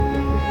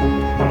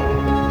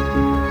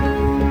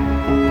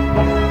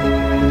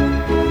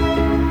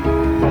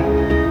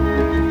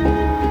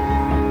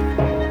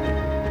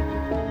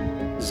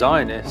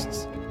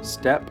Zionists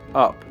step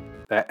up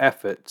their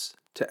efforts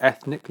to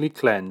ethnically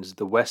cleanse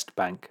the West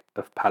Bank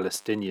of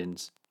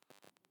Palestinians.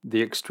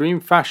 The extreme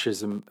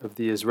fascism of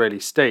the Israeli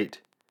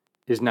state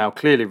is now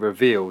clearly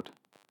revealed,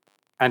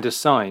 and a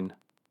sign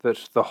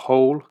that the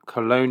whole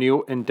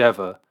colonial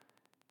endeavour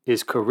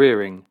is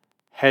careering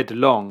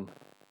headlong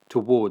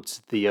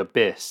towards the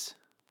abyss.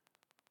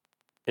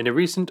 In a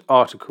recent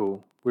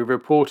article, we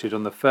reported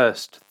on the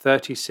first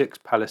 36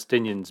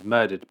 Palestinians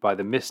murdered by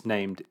the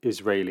misnamed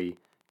Israeli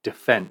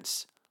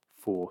Defense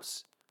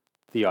Force,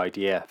 the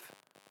IDF,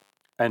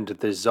 and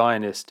the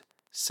Zionist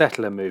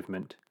settler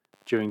movement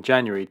during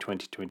January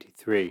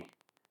 2023.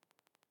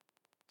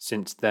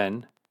 Since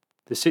then,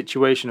 the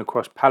situation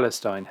across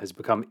Palestine has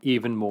become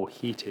even more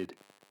heated,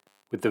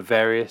 with the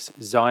various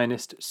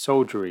Zionist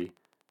soldiery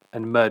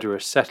and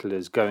murderous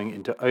settlers going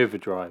into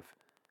overdrive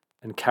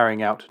and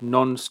carrying out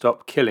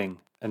non-stop killing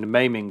and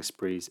maiming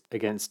sprees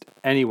against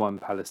anyone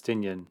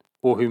Palestinian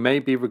or who may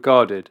be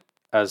regarded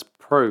as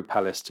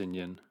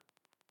pro-Palestinian.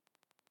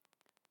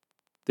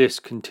 This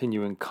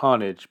continuing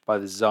carnage by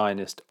the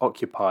Zionist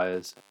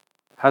occupiers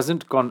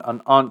hasn't gone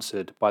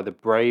unanswered by the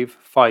brave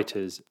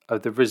fighters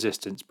of the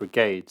resistance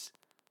brigades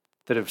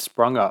that have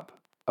sprung up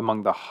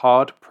among the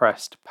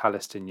hard-pressed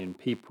Palestinian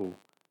people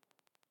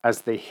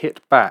as they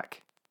hit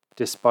back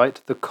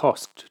despite the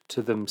cost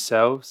to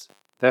themselves,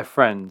 their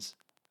friends,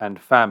 and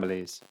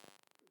families.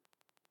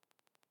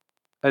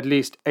 At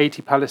least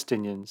 80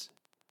 Palestinians,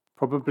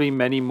 probably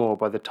many more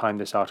by the time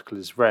this article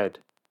is read,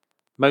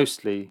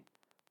 mostly,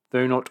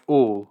 though not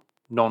all,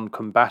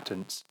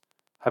 non-combatants,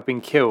 have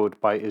been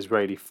killed by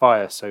Israeli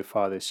fire so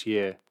far this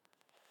year,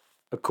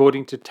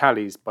 according to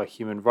tallies by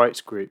human rights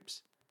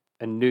groups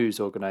and news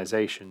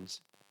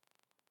organizations.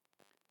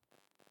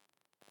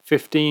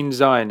 15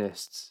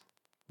 Zionists,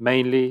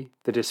 mainly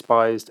the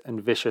despised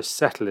and vicious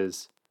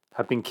settlers,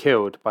 have been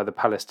killed by the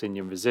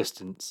Palestinian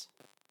resistance.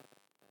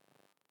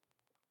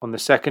 On the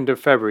 2nd of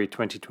February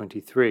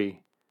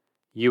 2023,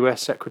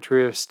 US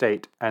Secretary of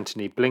State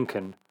Antony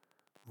Blinken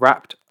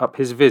wrapped up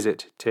his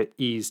visit to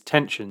ease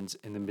tensions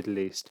in the Middle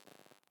East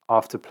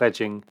after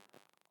pledging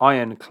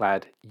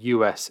ironclad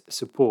US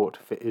support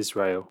for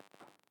Israel.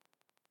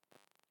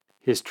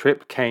 His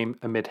trip came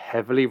amid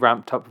heavily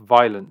ramped up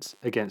violence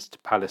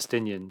against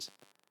Palestinians,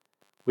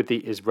 with the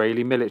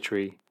Israeli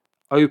military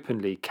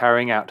openly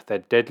carrying out their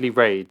deadly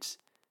raids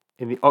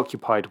in the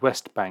occupied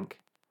West Bank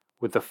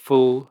with the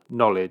full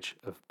knowledge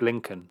of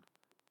Blinken.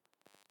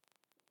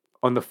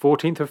 On the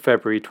 14th of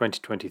February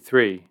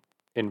 2023,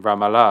 in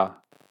Ramallah,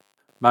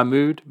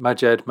 Mahmoud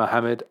Majed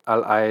Mohammed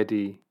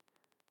al-Ayadi,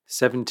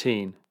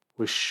 17,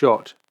 was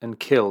shot and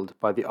killed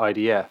by the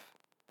IDF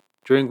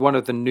during one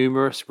of the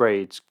numerous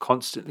raids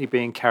constantly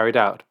being carried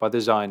out by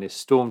the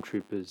Zionist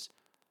stormtroopers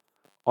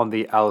on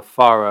the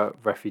Al-Farah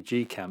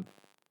refugee camp,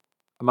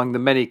 among the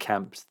many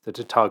camps that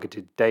are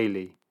targeted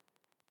daily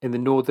in the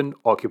northern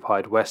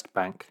occupied West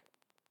Bank.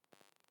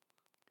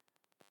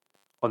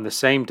 On the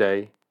same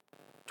day,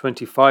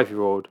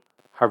 25-year-old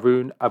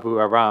Harun Abu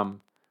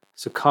Aram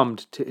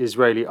succumbed to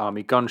Israeli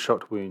army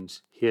gunshot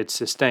wounds he had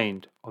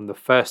sustained on the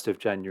 1st of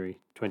January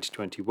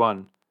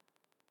 2021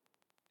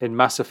 in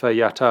Masafer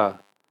Yatta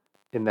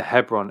in the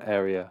Hebron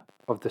area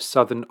of the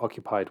southern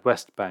occupied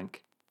West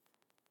Bank.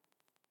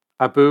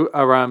 Abu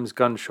Aram's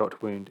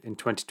gunshot wound in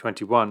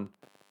 2021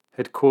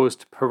 had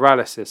caused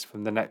paralysis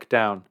from the neck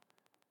down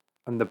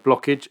and the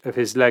blockage of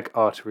his leg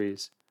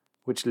arteries,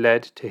 which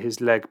led to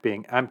his leg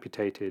being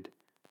amputated,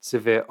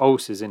 severe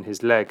ulcers in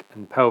his leg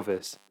and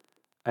pelvis,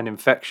 and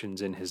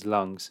infections in his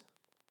lungs.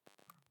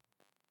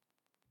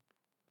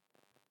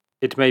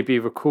 It may be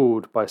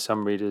recalled by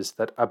some readers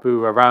that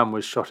Abu Aram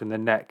was shot in the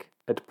neck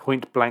at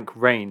point-blank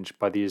range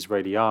by the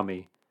Israeli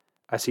army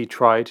as he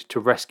tried to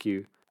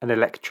rescue an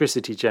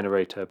electricity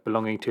generator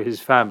belonging to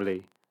his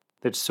family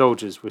that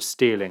soldiers were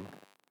stealing.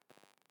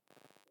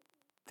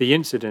 The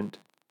incident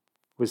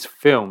was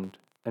filmed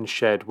and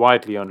shared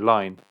widely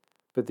online,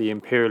 but the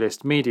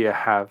imperialist media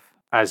have,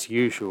 as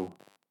usual,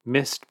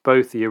 missed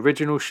both the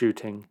original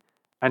shooting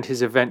and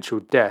his eventual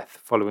death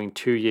following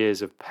 2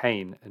 years of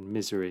pain and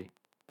misery.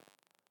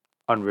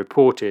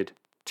 Unreported,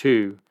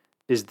 too,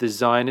 is the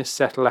Zionist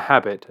settler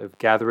habit of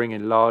gathering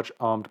in large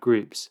armed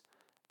groups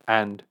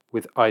and,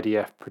 with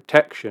IDF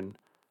protection,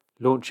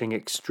 launching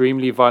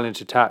extremely violent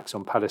attacks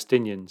on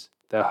Palestinians,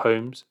 their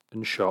homes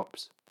and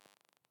shops.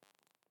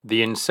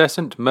 The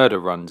incessant murder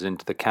runs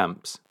into the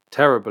camps,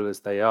 terrible as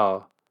they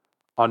are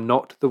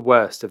not the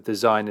worst of the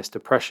Zionist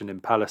oppression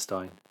in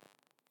Palestine.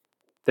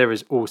 There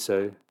is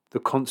also the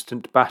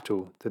constant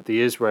battle that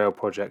the Israel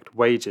Project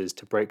wages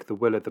to break the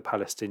will of the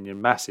Palestinian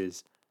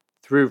masses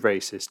through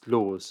racist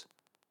laws.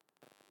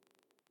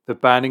 The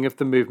banning of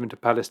the movement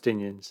of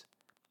Palestinians,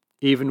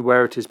 even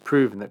where it is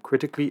proven that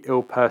critically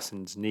ill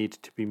persons need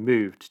to be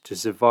moved to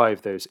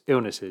survive those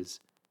illnesses,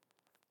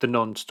 the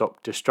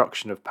non-stop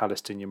destruction of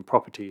Palestinian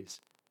properties,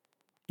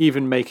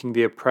 even making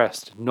the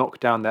oppressed knock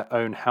down their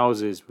own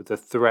houses with the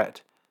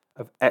threat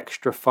of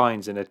extra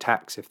fines and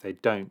attacks if they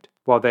don't,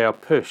 while they are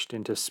pushed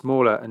into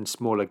smaller and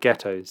smaller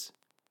ghettos.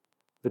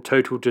 the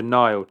total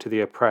denial to the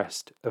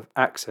oppressed of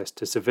access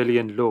to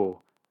civilian law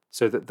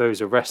so that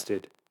those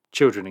arrested,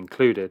 children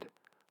included,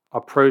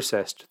 are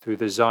processed through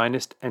the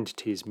Zionist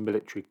entity's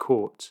military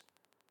courts,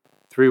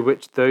 through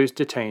which those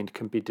detained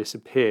can be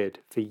disappeared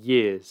for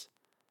years,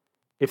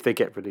 if they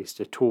get released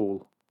at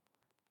all.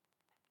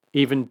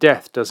 Even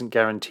death doesn't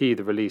guarantee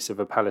the release of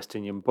a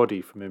Palestinian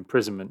body from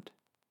imprisonment.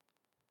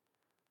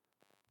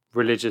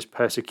 Religious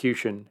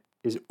persecution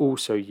is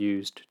also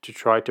used to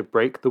try to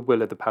break the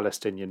will of the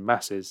Palestinian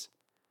masses.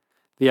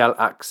 The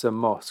Al-Aqsa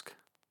Mosque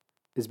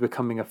is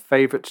becoming a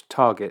favourite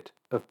target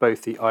of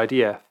both the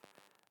IDF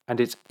and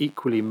its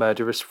equally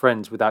murderous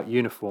friends without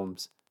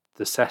uniforms,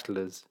 the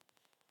settlers.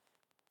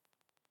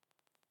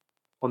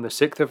 On the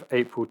 6th of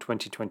April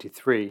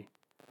 2023,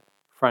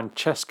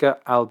 Francesca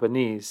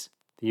Albanese,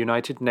 the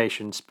United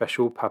Nations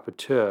Special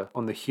Rapporteur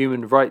on the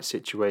human rights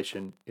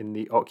situation in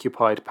the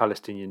occupied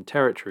Palestinian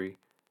territory,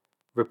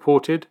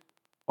 reported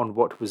on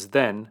what was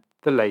then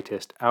the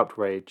latest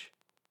outrage,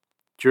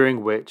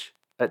 during which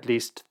at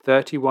least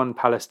 31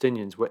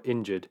 Palestinians were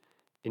injured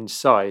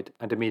inside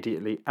and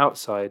immediately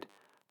outside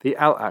the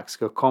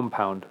Al-Aqsa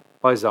compound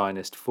by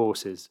Zionist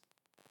forces.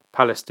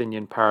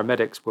 Palestinian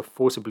paramedics were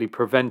forcibly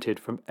prevented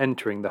from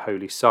entering the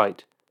holy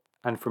site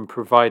and from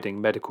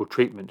providing medical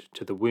treatment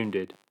to the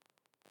wounded.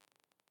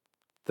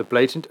 The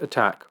blatant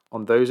attack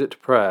on those at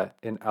prayer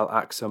in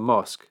Al-Aqsa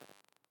Mosque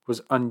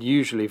was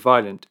unusually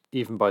violent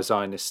even by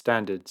Zionist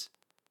standards,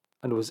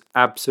 and was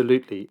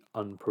absolutely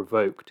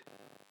unprovoked.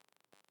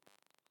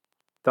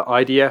 The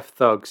IDF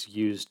thugs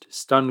used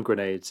stun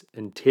grenades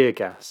and tear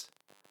gas,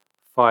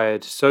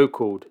 fired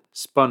so-called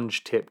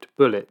sponge-tipped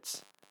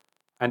bullets,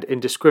 and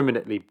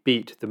indiscriminately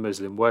beat the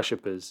Muslim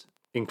worshippers,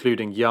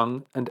 including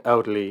young and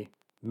elderly,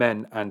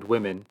 men and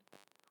women,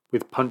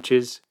 with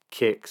punches,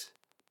 kicks,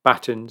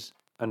 batons,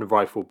 and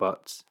rifle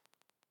butts.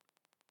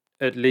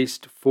 At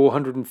least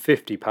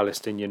 450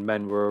 Palestinian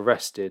men were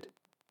arrested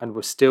and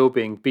were still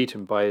being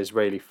beaten by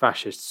Israeli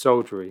fascist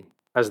soldiery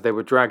as they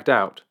were dragged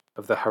out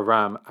of the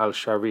Haram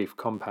al-Sharif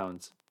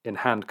compounds in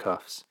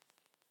handcuffs.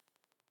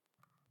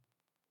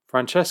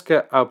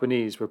 Francesca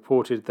Albanese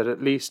reported that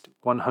at least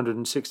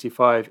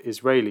 165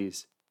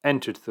 Israelis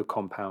entered the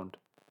compound,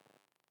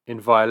 in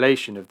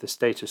violation of the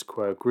status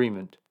quo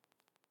agreement,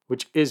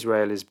 which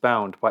Israel is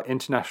bound by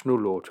international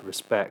law to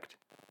respect.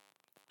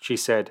 She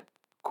said,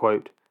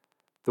 quote,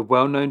 "The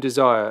well-known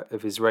desire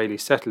of Israeli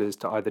settlers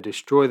to either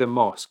destroy the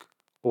mosque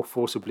or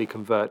forcibly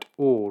convert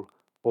all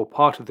or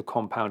part of the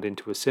compound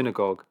into a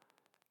synagogue,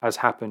 as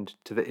happened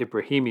to the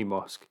Ibrahimi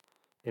Mosque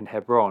in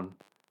Hebron,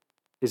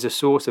 is a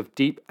source of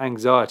deep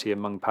anxiety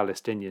among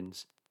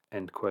Palestinians."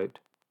 End quote.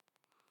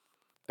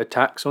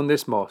 Attacks on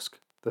this mosque,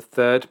 the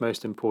third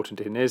most important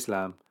in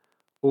Islam,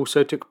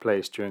 also took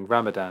place during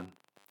Ramadan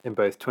in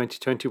both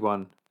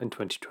 2021 and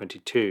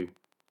 2022.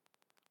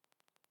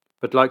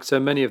 But like so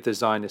many of the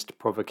Zionist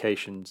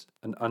provocations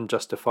and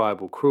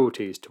unjustifiable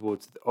cruelties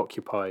towards the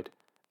occupied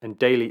and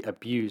daily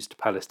abused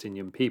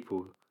Palestinian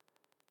people,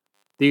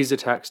 these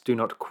attacks do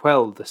not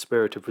quell the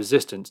spirit of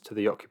resistance to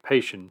the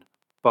occupation,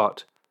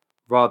 but,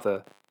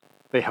 rather,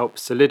 they help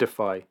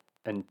solidify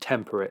and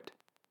temper it.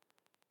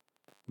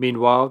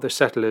 Meanwhile, the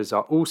settlers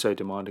are also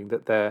demanding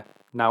that their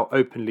now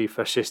openly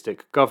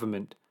fascistic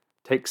government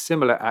take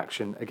similar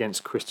action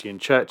against Christian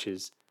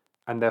churches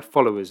and their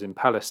followers in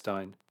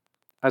Palestine,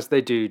 as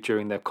they do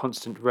during their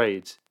constant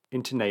raids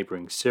into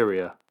neighbouring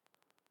Syria.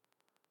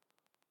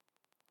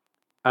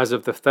 As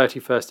of the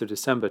 31st of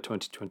December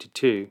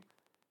 2022,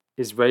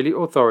 Israeli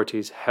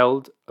authorities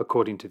held,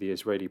 according to the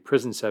Israeli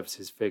Prison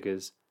Service's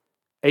figures,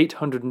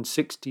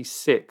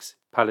 866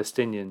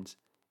 Palestinians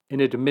in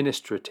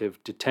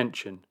administrative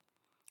detention,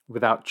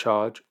 without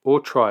charge or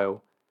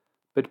trial,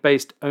 but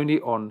based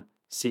only on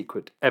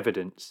secret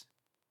evidence.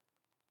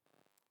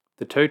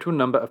 The total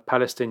number of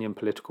Palestinian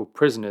political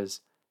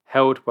prisoners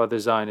held by the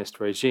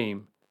Zionist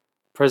regime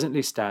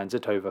presently stands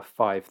at over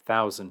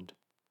 5,000.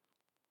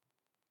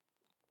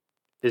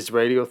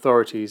 Israeli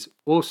authorities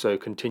also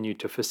continue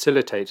to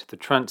facilitate the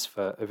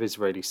transfer of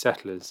Israeli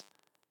settlers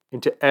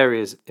into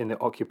areas in the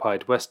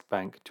occupied West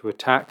Bank to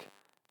attack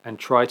and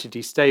try to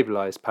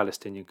destabilize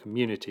Palestinian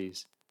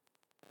communities,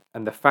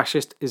 and the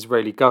fascist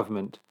Israeli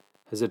government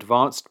has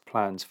advanced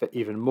plans for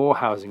even more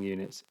housing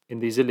units in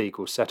these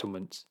illegal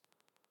settlements,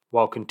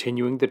 while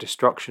continuing the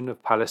destruction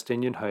of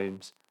Palestinian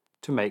homes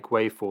to make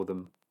way for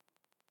them.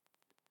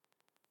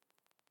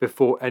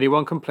 Before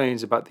anyone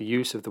complains about the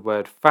use of the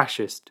word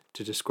fascist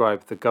to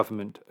describe the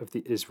government of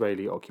the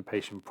Israeli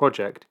occupation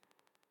project,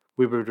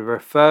 we would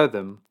refer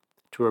them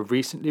to a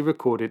recently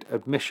recorded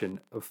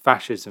admission of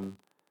fascism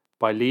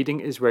by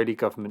leading Israeli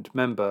government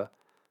member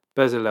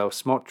Bezalel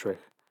Smotrich,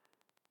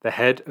 the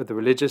head of the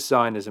religious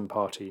Zionism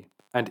party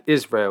and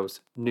Israel's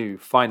new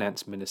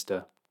finance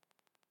minister.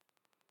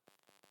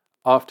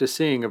 After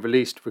seeing a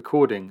released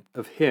recording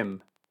of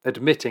him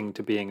admitting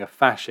to being a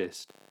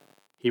fascist,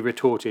 he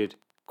retorted,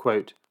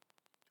 quote,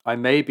 "I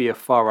may be a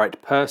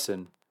far-right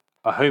person,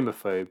 a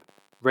homophobe,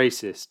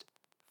 racist,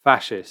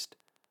 fascist,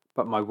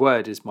 but my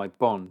word is my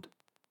bond,"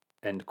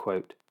 end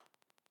quote.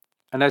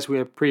 And as we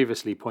have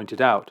previously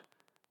pointed out,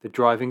 the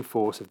driving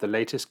force of the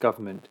latest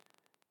government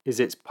is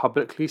its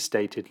publicly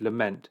stated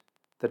lament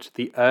that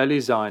the early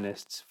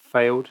Zionists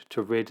failed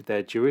to rid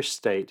their Jewish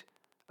state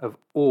of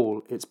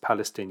all its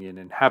Palestinian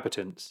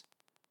inhabitants.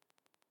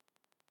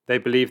 They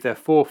believe their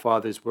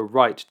forefathers were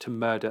right to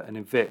murder and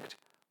evict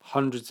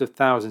hundreds of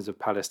thousands of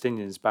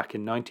Palestinians back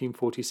in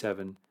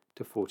 1947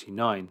 to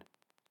 49,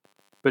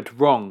 but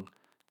wrong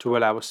to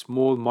allow a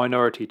small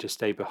minority to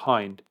stay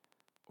behind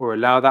or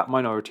allow that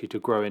minority to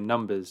grow in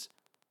numbers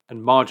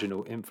and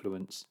marginal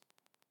influence.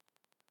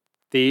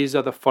 These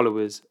are the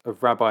followers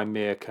of Rabbi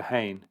Meir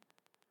Kahane,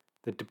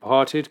 the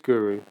departed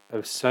guru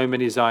of so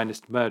many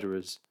Zionist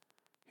murderers,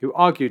 who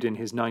argued in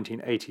his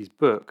 1980s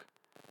book,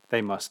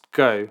 They Must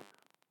Go,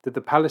 that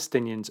the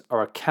Palestinians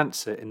are a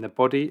cancer in the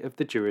body of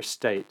the Jewish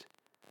state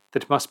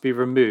that must be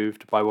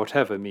removed by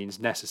whatever means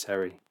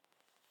necessary.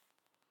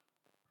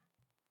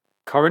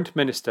 Current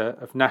Minister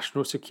of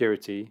National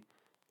Security,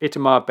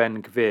 Itamar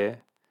Ben-Gvir,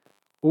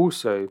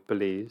 also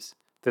believes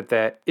that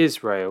their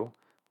Israel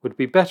would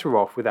be better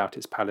off without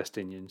its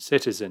Palestinian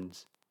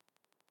citizens.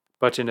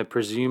 But in a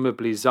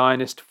presumably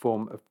Zionist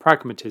form of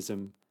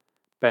pragmatism,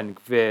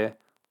 Ben-Gvir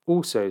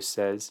also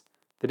says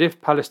that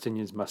if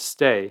Palestinians must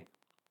stay,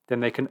 then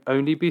they can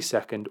only be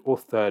second or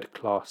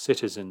third-class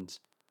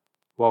citizens,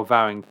 while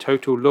vowing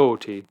total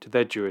loyalty to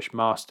their Jewish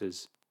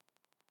masters.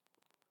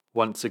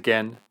 Once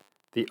again,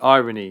 the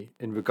irony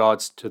in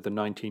regards to the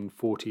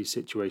 1940s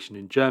situation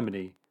in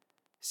Germany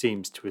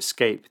seems to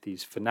escape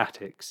these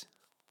fanatics.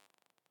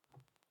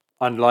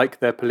 Unlike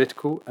their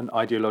political and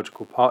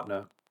ideological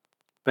partner,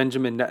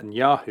 Benjamin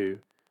Netanyahu,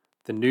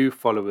 the new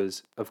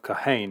followers of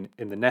Kahane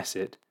in the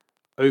Knesset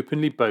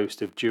openly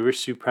boast of Jewish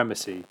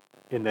supremacy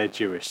in their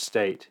Jewish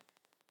state.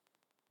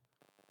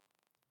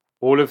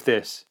 All of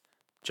this,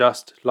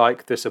 just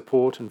like the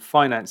support and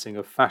financing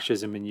of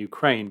fascism in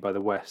Ukraine by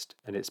the West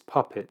and its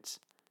puppets,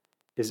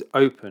 is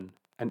open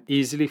and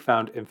easily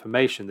found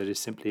information that is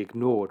simply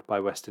ignored by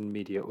Western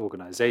media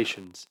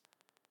organizations.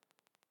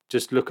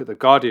 Just look at the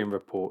Guardian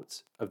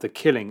reports of the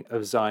killing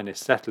of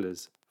Zionist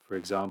settlers, for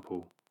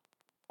example.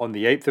 On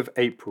the 8th of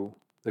April,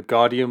 the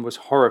Guardian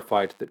was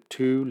horrified that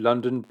two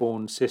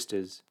London-born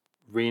sisters,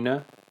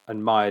 Rena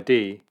and Maya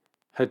D,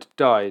 had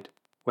died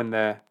when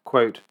their,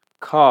 quote,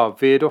 car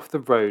veered off the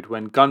road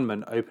when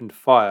gunmen opened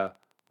fire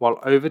while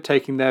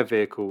overtaking their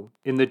vehicle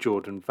in the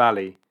Jordan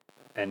Valley,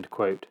 end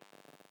quote.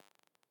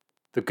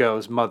 The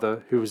girl's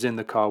mother, who was in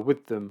the car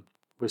with them,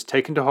 was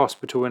taken to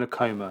hospital in a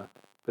coma,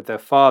 but their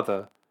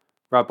father,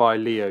 Rabbi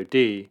Leo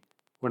D.,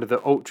 one of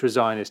the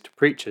ultra-Zionist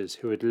preachers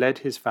who had led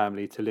his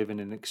family to live in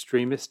an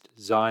extremist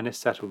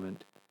Zionist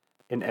settlement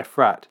in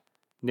Efrat,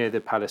 near the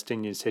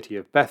Palestinian city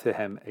of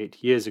Bethlehem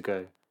 8 years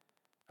ago,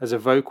 as a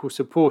vocal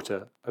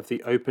supporter of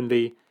the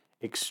openly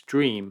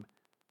extreme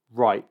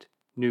right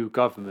new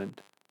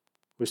government,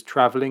 was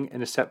travelling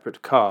in a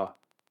separate car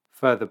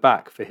further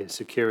back for his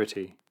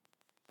security.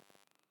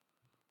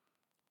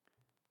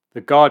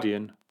 The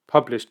Guardian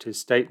published his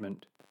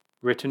statement,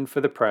 written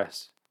for the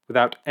press,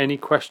 without any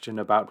question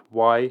about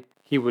why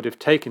he would have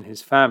taken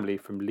his family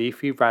from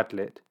leafy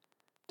Radlett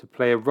to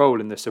play a role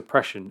in the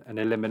suppression and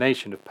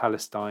elimination of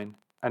Palestine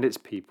and its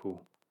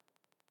people,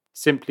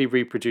 simply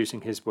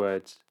reproducing his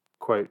words,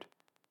 quote,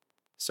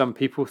 "Some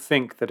people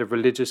think that a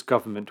religious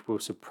government will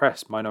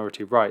suppress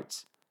minority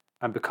rights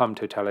and become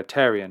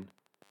totalitarian,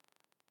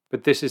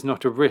 but this is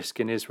not a risk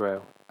in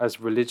Israel, as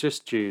religious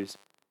Jews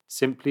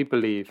simply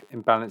believe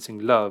in balancing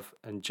love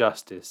and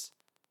justice."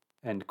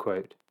 End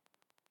quote.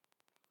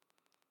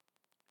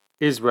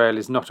 Israel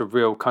is not a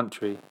real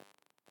country,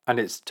 and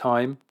its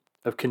time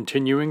of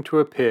continuing to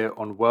appear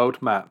on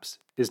world maps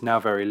is now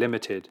very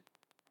limited.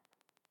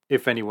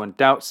 If anyone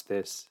doubts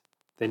this,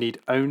 they need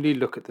only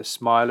look at the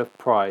smile of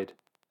pride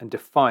and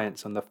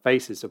defiance on the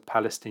faces of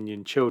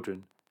Palestinian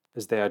children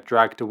as they are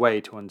dragged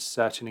away to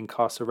uncertain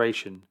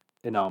incarceration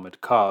in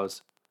armoured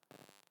cars,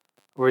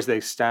 or as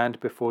they stand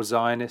before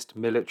Zionist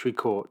military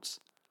courts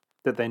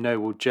that they know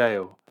will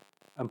jail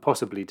and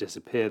possibly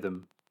disappear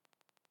them.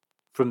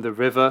 From the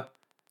river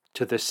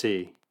to the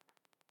sea,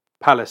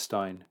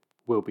 Palestine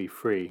will be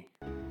free.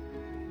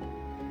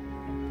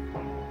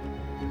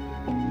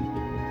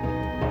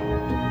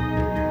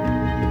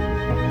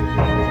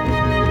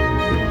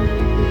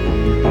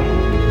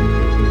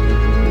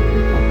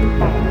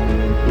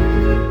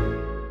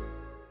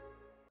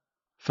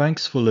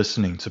 Thanks for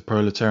listening to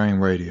Proletarian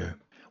Radio.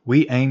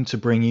 We aim to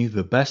bring you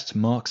the best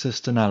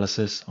Marxist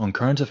analysis on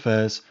current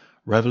affairs,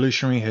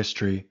 revolutionary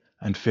history,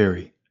 and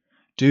theory.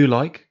 Do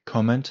like,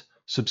 comment,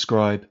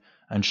 subscribe,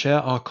 and share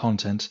our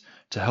content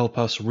to help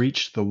us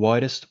reach the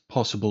widest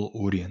possible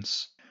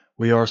audience.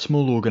 We are a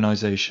small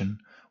organization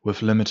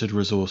with limited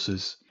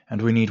resources,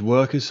 and we need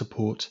workers'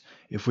 support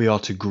if we are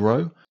to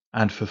grow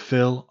and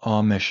fulfill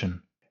our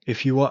mission.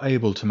 If you are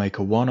able to make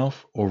a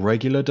one-off or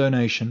regular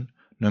donation,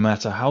 no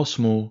matter how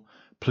small,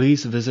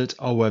 please visit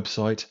our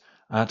website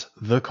at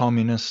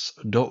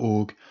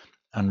thecommunists.org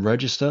and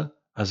register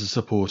as a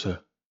supporter.